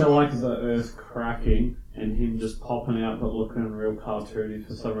picture the earth cracking, and him just popping out but looking real cartoony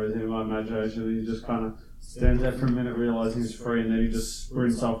for some reason in my imagination. He just kind of stands there for a minute, realising he's free, and then he just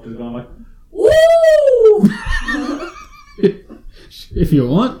sprints off to the gun like, woo! If you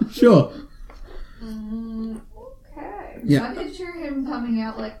want, sure. Okay. Yeah. I picture him coming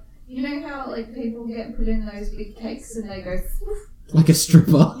out like, you know how like people get put in those big cakes and they go, woof? Like a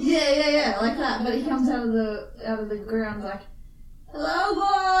stripper. Yeah, like that. But he comes out of the ground like, hello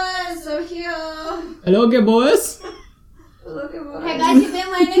boys, I'm here. Hello again, boys. Look at boys. Hey guys, you've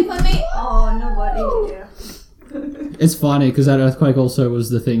been waiting for me? Oh, nobody here. It's funny because that earthquake also was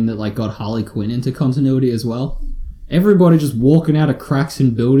the thing that like got Harley Quinn into continuity as well. Everybody just walking out of cracks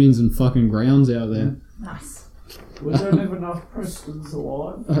in buildings and fucking grounds out there. Nice. we don't have enough Prestons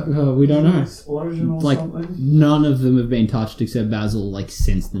alive. We don't know. Explosion or Like something. none of them have been touched except Basil, like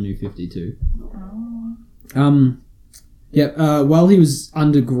since the New 52. While he was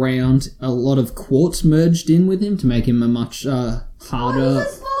underground, a lot of quartz merged in with him to make him a much harder, Oh, he's a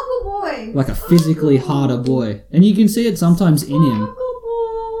sparkle boy. like a physically harder boy. And you can see it sometimes in him. Sparkle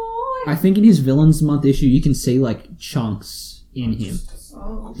boy. I think in his Villains Month issue, you can see like chunks in him.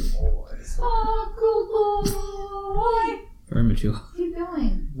 Oh. Sparkle boy. Very mature. Keep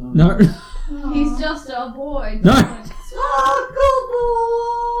going. No, Aw. He's just a boy. no. Sparkle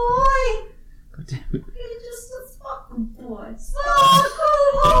boy. God damn it. You're just a sparkle boy.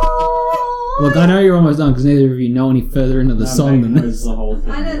 Sparkle boy. Look, I know you're almost done because neither of you know any further into the song than Meg this. knows the whole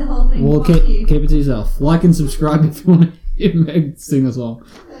thing. I know the whole thing. Well, Fuck you. keep it to yourself. Like and subscribe if you want to hear Meg sing the song.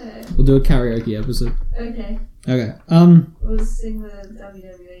 We'll do a karaoke episode. Okay. Okay. We'll sing the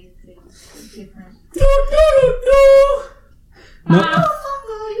WWE thing. It's different.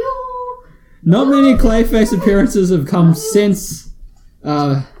 Not many Clayface appearances have come since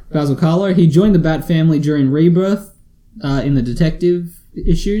Basil Karlo. He joined the Bat family during Rebirth in the detective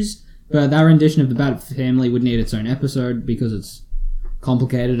issues, but that rendition of the Bat family would need its own episode because it's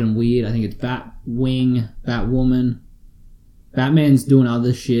complicated and weird. I think it's Batwing, Batwoman. Batman's doing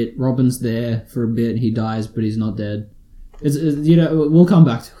other shit. Robin's there for a bit. He dies, but he's not dead. We'll come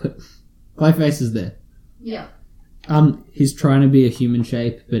back to it. Clayface is there. Yeah. He's trying to be a human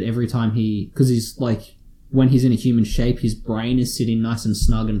shape, but every time because he's like, when he's in a human shape, his brain is sitting nice and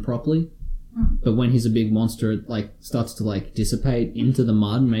snug and properly. But when he's a big monster, it like starts to like dissipate into the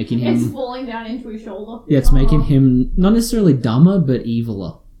mud, making him. It's falling down into his shoulder. Yeah, it's making him not necessarily dumber, but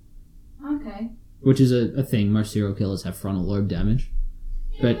eviler, Okay. which is a thing. Most serial killers have frontal lobe damage,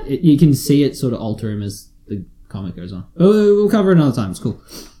 but you can see it sort of alter him as the comic goes on. Oh, we'll cover it another time. It's cool.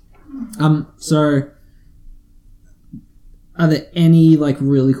 So. Are there any like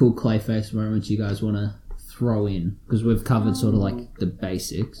really cool Clayface moments you guys want to throw in? Because we've covered sort of like the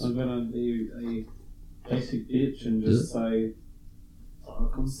basics. I'm gonna be a basic bitch and just say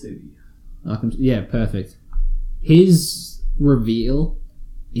Arkham City. Yeah, perfect. His reveal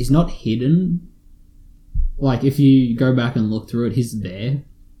is not hidden. Like if you go back and look through it, he's there.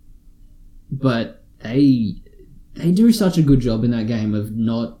 But they do such a good job in that game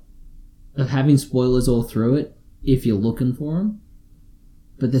of having spoilers all through it. If you're looking for them,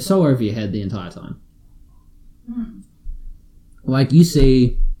 but they're so over your head the entire time. Like you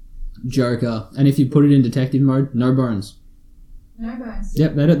see Joker, and if you put it in detective mode, no bones. No bones.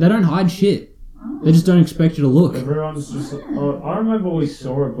 Yep, they don't hide shit. They just don't expect you to look. Everyone's just. I remember we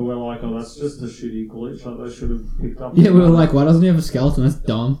saw it, but we're like, oh, that's just a shitty glitch. Like they should have picked up. Yeah, we were like, why doesn't he have a skeleton? That's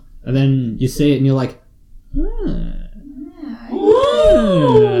dumb. And then you see it, and you're like,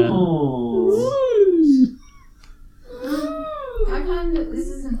 This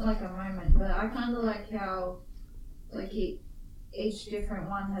isn't like a moment, but I kind of like how, like, each different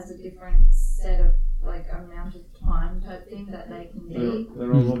one has a different set of, like, amount of time type thing that they can be.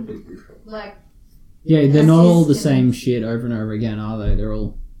 They're all a bit different. Like, Yeah, they're not all the Cassius same shit over and over again, are they?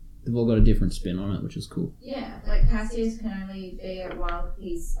 They've all got a different spin on it, which is cool. yeah, like Cassius can only be it while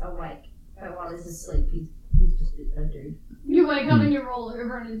he's awake, but while he's asleep, he's just a dude. You wake up and you roll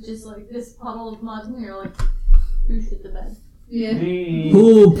over and it's just like this puddle of mud and you're like, who shit the bed? Yeah.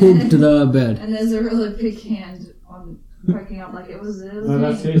 Who pooped the bed? And there's a really big hand on poking up like it was No,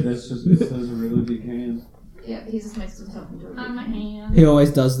 that's me. it. That's just it says a really big hand. Yeah, he just makes himself into a big I'm a hand. hand. He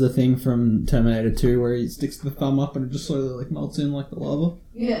always does the thing from Terminator 2 where he sticks the thumb up and it just slowly like melts in like the lava.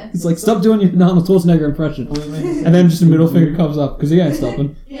 Yeah. It's like, stop doing your Arnold Schwarzenegger impression. And then just a middle finger comes up because he ain't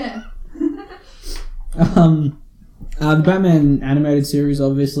stopping. Yeah. The Batman animated series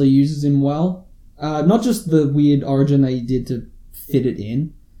obviously uses him well. Not just the weird origin they did to fit it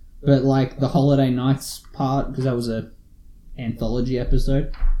in, but like the Holiday Nights part, because that was a anthology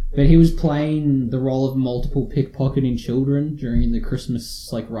episode. But he was playing the role of multiple pickpocketing children during the Christmas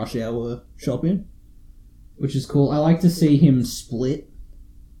like rush hour shopping. which is cool. I like to see him split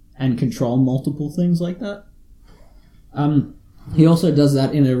and control multiple things like that. He also does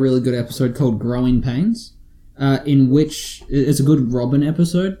that in a really good episode called Growing Pains, in which it's a good Robin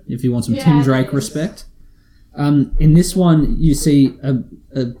episode, if you want some Tim Drake respect. In this one, you see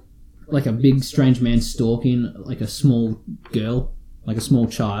a big strange man stalking like a small girl, like a small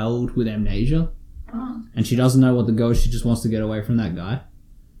child with amnesia. Oh. And she doesn't know what the goal is, she just wants to get away from that guy.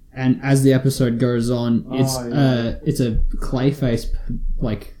 And as the episode goes on, it's a Clayface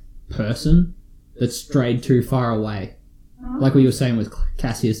person that strayed too far away. Oh. Like what you were saying with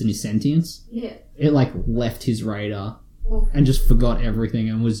Cassius and his sentience. Yeah. It left his radar and just forgot everything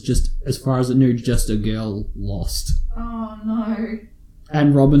and was just, as far as it knew, just a girl lost. Oh no.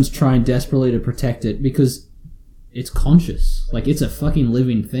 And Robin's trying desperately to protect it because it's conscious. Like, it's a fucking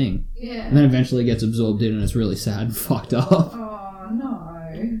living thing. Yeah. And then eventually it gets absorbed in and it's really sad and fucked up. Oh no.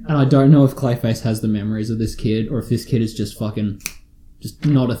 And I don't know if Clayface has the memories of this kid or if this kid is just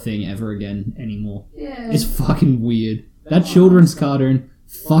not a thing ever again anymore. Yeah. It's fucking weird. That children's cartoon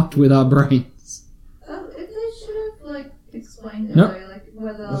fucked with our brains. If they should have explained it, Nope. though,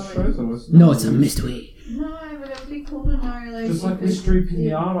 whether That shows us. No, it's a mystery. No, but it would be cool to know, Just like if Mystery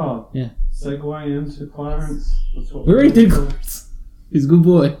Pinata. Yeah. Segue into Clarence. That's what We already did call it. Clarence. He's a good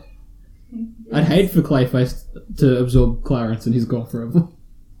boy. Yes. I'd hate for Clayface to absorb Clarence and he's gone forever.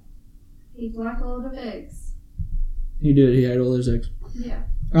 He'd like a lot of eggs. He did. He ate all those eggs. Yeah.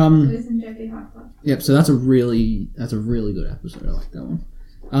 Liz and Jeffy Harper. Yep. So that's a really good episode. I like that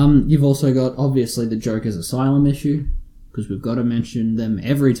one. You've also got obviously the Joker's Asylum issue because we've got to mention them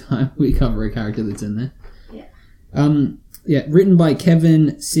every time we cover a character that's in there. Yeah. Written by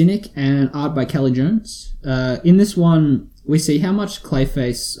Kevin Sinek and art by Kelly Jones. In this one, we see how much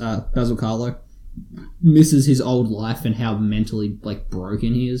Clayface Basil Karlo misses his old life and how mentally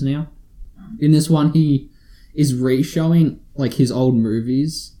broken he is now. In this one, he is re-showing his old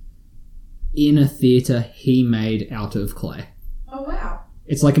movies in a theatre he made out of clay. Oh wow.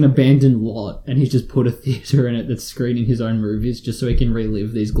 It's like an abandoned lot, and he's just put a theatre in it that's screening his own movies just so he can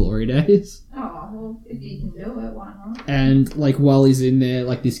relive these glory days. Oh well, if you can do it, why not? And while he's in there,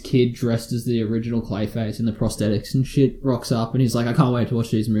 this kid dressed as the original Clayface in the prosthetics and shit rocks up, and he's like, "I can't wait to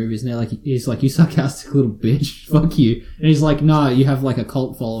watch these movies." And he's like, "You sarcastic little bitch, fuck you." And he's like, "No, you have a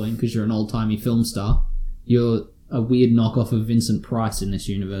cult following because you're an old timey film star. You're a weird knockoff of Vincent Price in this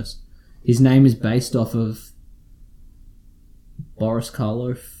universe. His name is based off of Boris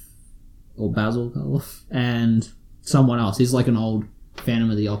Karloff or Basil Karloff and someone else. He's an old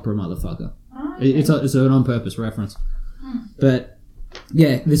Phantom of the Opera motherfucker." Oh, okay. It's an on-purpose reference. But,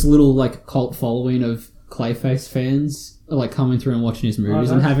 yeah, this little, cult following of Clayface fans are, coming through and watching his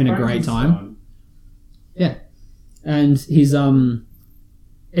movies and having a great time. Yeah. And he's,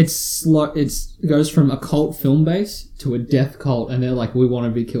 it goes from a cult film base to a death cult, and they're like, we want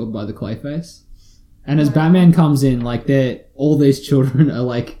to be killed by the Clayface. And as Batman comes in, all these children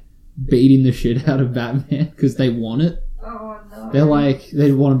are, beating the shit out of Batman because they want it. Oh no. They're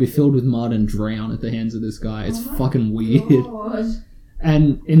they want to be filled with mud and drown at the hands of this guy. It's fucking weird. God.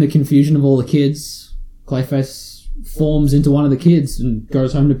 And in the confusion of all the kids, Clayface forms into one of the kids and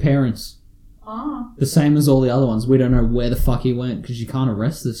goes home to parents. Ah. The same as all the other ones. We don't know where the fuck he went because you can't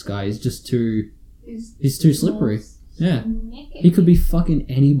arrest this guy. He's just too... He's too slippery. Yeah. He could be fucking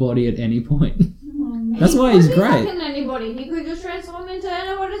anybody at any point. That's why he's great. Fucking anybody. He could just transform into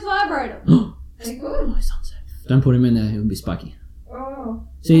anybody's vibrator. They could. Oh, he's unsafe. Don't put him in there. He'll be spiky. Oh.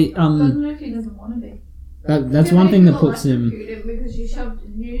 See, Doesn't know if he doesn't want to be. that's one thing that puts him... Because you shoved a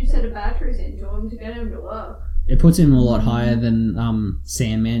new set of batteries into him to get him to work. It puts him a lot higher than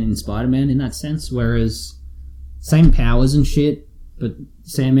Sandman and Spider-Man in that sense, whereas same powers and shit, but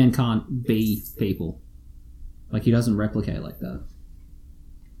Sandman can't be people. He doesn't replicate like that.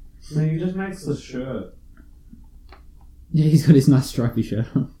 No, he just makes the shirt. Yeah, he's got his nice stripy shirt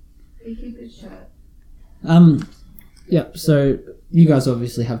on. He keep his shirt. Yep, so you guys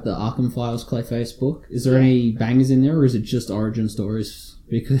obviously have the Arkham Files Clayface book. Is there any bangers in there, or is it just origin stories?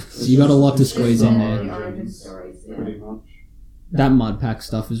 Because you got a lot to squeeze in there. The origin stories, yeah. Pretty much. That Mud Pack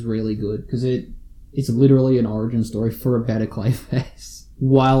stuff is really good, because it's literally an origin story for a better Clayface,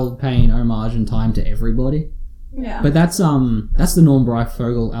 while paying homage and time to everybody. Yeah. But that's the Norm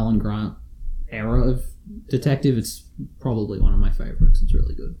Breyfogle, Alan Grant era of detective. It's probably one of my favorites. It's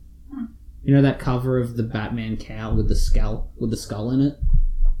really good. You know that cover of the Batman cowl with the skull in it?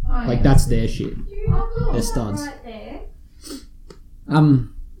 Oh, yeah. That's their shit. Oh, They're studs. Right there.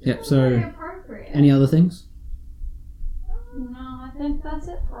 Yeah, Very so appropriate. any other things? No, I think that's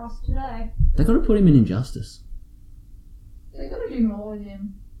it for us today. They gotta put him in Injustice. They gotta do more with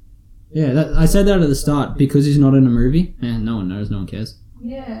him. Yeah, I said that at the start because he's not in a movie, and no one knows, no one cares.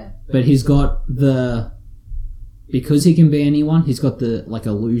 Yeah. But he's got because he can be anyone, he's got the like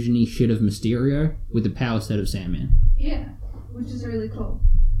illusion-y shit of Mysterio with the power set of Sandman. Yeah, which is really cool.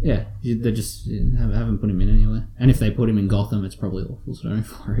 Yeah, they just haven't put him in anywhere. And if they put him in Gotham, it's probably awful, so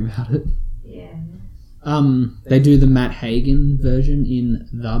don't worry about it. Yeah. They do the Matt Hagen version in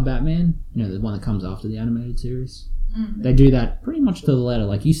The Batman, the one that comes after the animated series. Mm. They do that pretty much to the letter.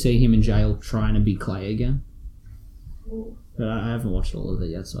 Like, you see him in jail trying to be Clay again. Cool. But I haven't watched all of it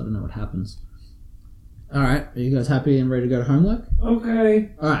yet, so I don't know what happens. Alright, are you guys happy and ready to go to homework?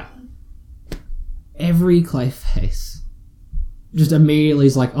 Okay. Alright. Every Clayface just immediately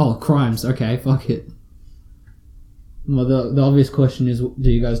is like, oh, crimes, okay, fuck it. Well, the obvious question is, do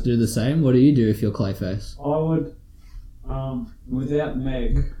you guys do the same? What do you do if you're Clayface? I would, without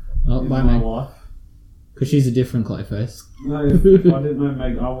Meg Oh, in bye, my Meg. life. Because she's a different Clayface. No, if I didn't know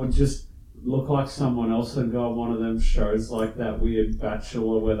Meg, I would just look like someone else and go on one of them shows like that weird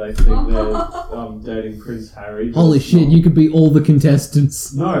Bachelor where they think they're dating Prince Harry. Just Holy shit, you could be all the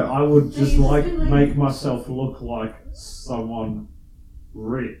contestants. No, I would just you like just be like- make myself look like someone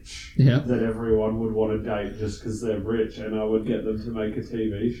rich Yeah. that everyone would want to date just because they're rich, and I would get them to make a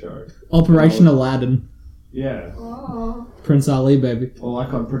TV show. Operation Aladdin. Yeah. Oh. Prince Ali, baby. Or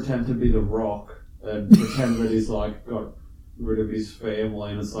like I'd pretend to be The Rock and pretend that he's like got rid of his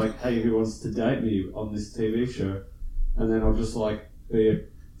family and it's like, hey, who wants to date me on this TV show? And then I'll just like be a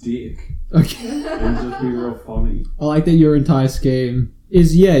dick Okay. and just be real funny. I like that your entire scheme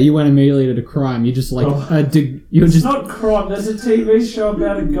is, you went immediately to the crime. You just like, Oh. you're It's just not crime, there's a TV show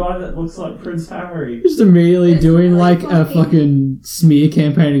about a guy that looks like Prince Harry. just immediately It's doing really like a funny. fucking smear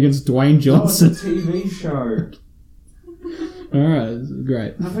campaign against Dwayne Oh, it's Johnson. a TV show. Alright, this is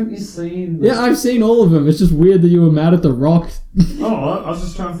great. Haven't you seen... Yeah, I've seen all of them. It's just weird that you were mad at The Rock. Oh, I was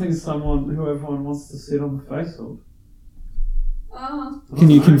just trying to think of someone who everyone wants to sit on the face of. Oh. Can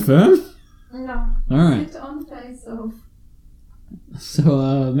you I don't know. confirm? No. Alright. Sit on face of.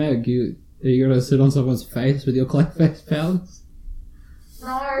 So, Meg, are you gonna sit on someone's face with your Clayface powers?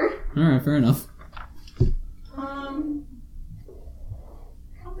 No. Alright, fair enough.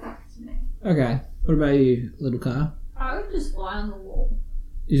 Come back to me. Okay, what about you, little car? I would just fly on the wall.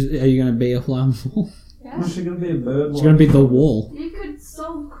 Are you gonna be a fly on the wall? Yeah. What's she going to be, a bird? It's gonna be the wall. You could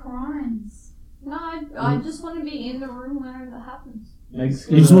solve crimes. No, I just want to be in the room whenever that happens. Meg's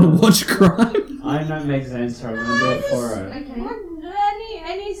You just want to watch crime? I know Meg's answer. I'm going to do it for her. Okay. What-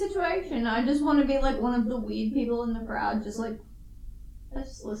 Any situation. I just want to be like one of the weird people in the crowd, just like,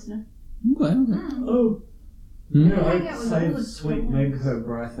 just listening. Okay. Mm. Oh. Hmm? Yeah, Hang out I'd with save all the sweet children. Meg her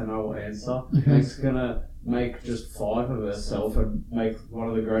breath and I'll answer. Okay. Meg's going to make just 5 of herself and make one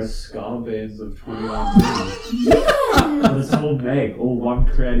of the greatest ska bands of 2019. But it's all Meg, all one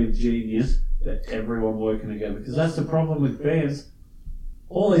creative genius, that everyone working together. Because that's the problem with bands.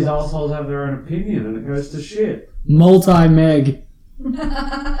 All these assholes have their own opinion and it goes to shit. Multi-Meg.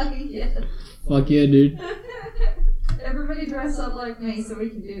 Yeah. Fuck yeah, dude. Everybody dress up like me so we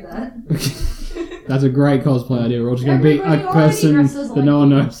can do that. That's a great cosplay idea. We're all just gonna be Everybody a already person dresses that like no one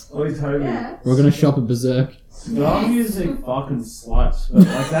you. knows. Oi, Toby. Yeah. We're gonna shop at Berserk. Ska music fucking slaps, but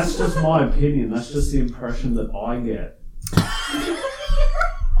like that's just my opinion. That's just the impression that I get.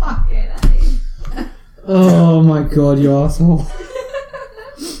 Fuck it, Oh my god, you asshole.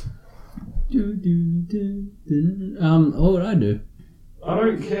 What would I do? I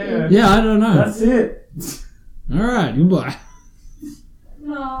don't care. Yeah, I don't know. That's it. Alright, goodbye.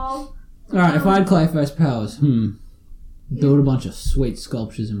 No. Alright, if I had Clayface powers, build a bunch of sweet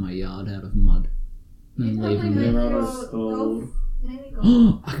sculptures in my yard out of mud. And You'd leave probably them make there. They're your installed. maybe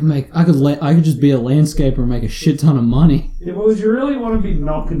golf. I could just be a landscaper and make a shit ton of money. Yeah, but would you really want to be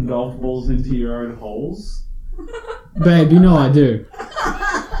knocking golf balls into your own holes? Babe, you know I do.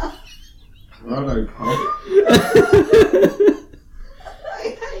 Righto, cunt.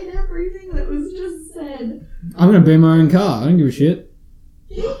 I hate everything that was just said. I'm gonna be my own car, I don't give a shit.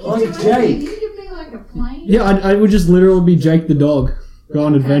 Like Jake. You could be like a plane. Yeah, I would just literally be Jake the dog. Go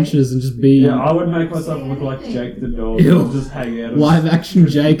on adventures and just be Yeah, I would make myself look like Jake the dog Ew. and just hang out and live action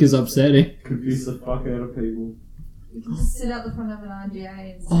Jake is upsetting. confuse the fuck out of people. You can just sit out the front of an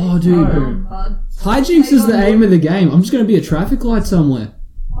RGA and say, Oh, dude. "Come on, bud." Hijinks is the aim of the game. I'm just gonna be a traffic light somewhere.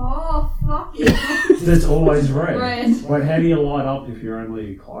 Oh, fuck it. That's always red. Red. Wait, how do you light up if you're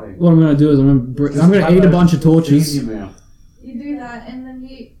only clay? What I'm gonna do is I'm gonna eat a bunch of torches. In your mouth. You do that, and then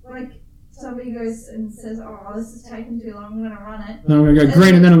you, like, somebody goes and says, oh, this is taking too long, I'm gonna run it. Then I'm gonna go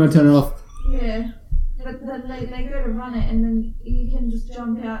green and then I'm gonna turn it off. Yeah. But then they go to run it, and then you can just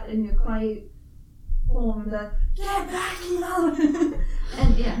jump out in your clay form the get back, you know.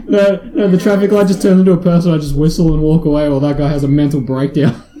 And yeah. No, the traffic light just turns into a person. I just whistle and walk away while that guy has a mental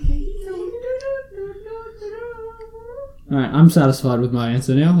breakdown. Alright, I'm satisfied with my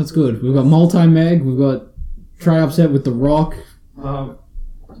answer now. That's good. We've got Multi-Meg, we've got Trey upset with The Rock.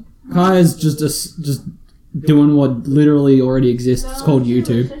 Kai is just doing what literally already exists. It's called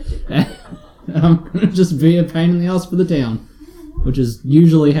YouTube. And I'm going to just be a pain in the ass for the town. Which is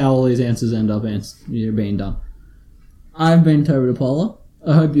usually how all these answers end up being done. I've been Toby DePaula.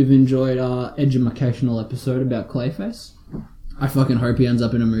 I hope you've enjoyed our educational episode about Clayface. I fucking hope he ends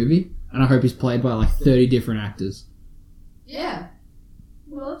up in a movie. And I hope he's played by like 30 different actors. Yeah.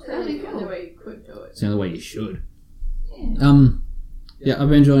 Well, that's really cool. The way you could do it. It's the only way you should. Yeah. Yeah, I've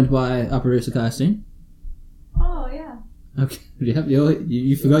been joined by our producer, Kirstine. Oh, yeah. Okay, yep,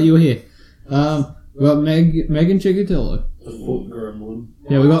 you forgot you were here. We got Megan Chikatilo. The foot gremlin.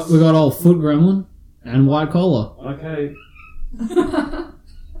 Yeah, we got old Foot Gremlin and White Collar. Okay.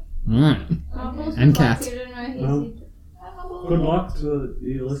 Alright. And Cat. Good luck to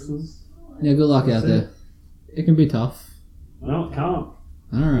your listeners. Yeah, good luck out there. It can be tough. No, it can't.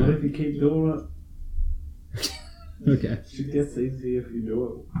 What Alright. if you keep doing it? Okay. It gets easier if you do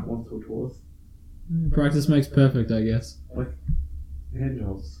it once or twice. Practice makes perfect, I guess. Like hand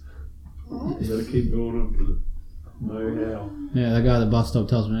jobs. You gotta keep doing it but know how. Yeah, that guy at the bus stop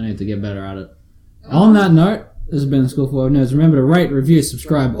tells me I need to get better at it. On that note, this has been School for Web Nerds. Remember to rate, review,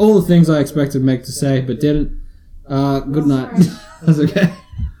 subscribe. All the things I expected Meg to say, but didn't. Good night. That's okay.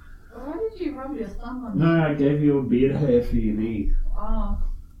 Why did you rub your thumb on No, I gave you a beard hair for your knee. Oh.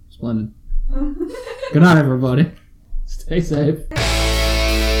 Splendid. Good night, everybody. Stay safe.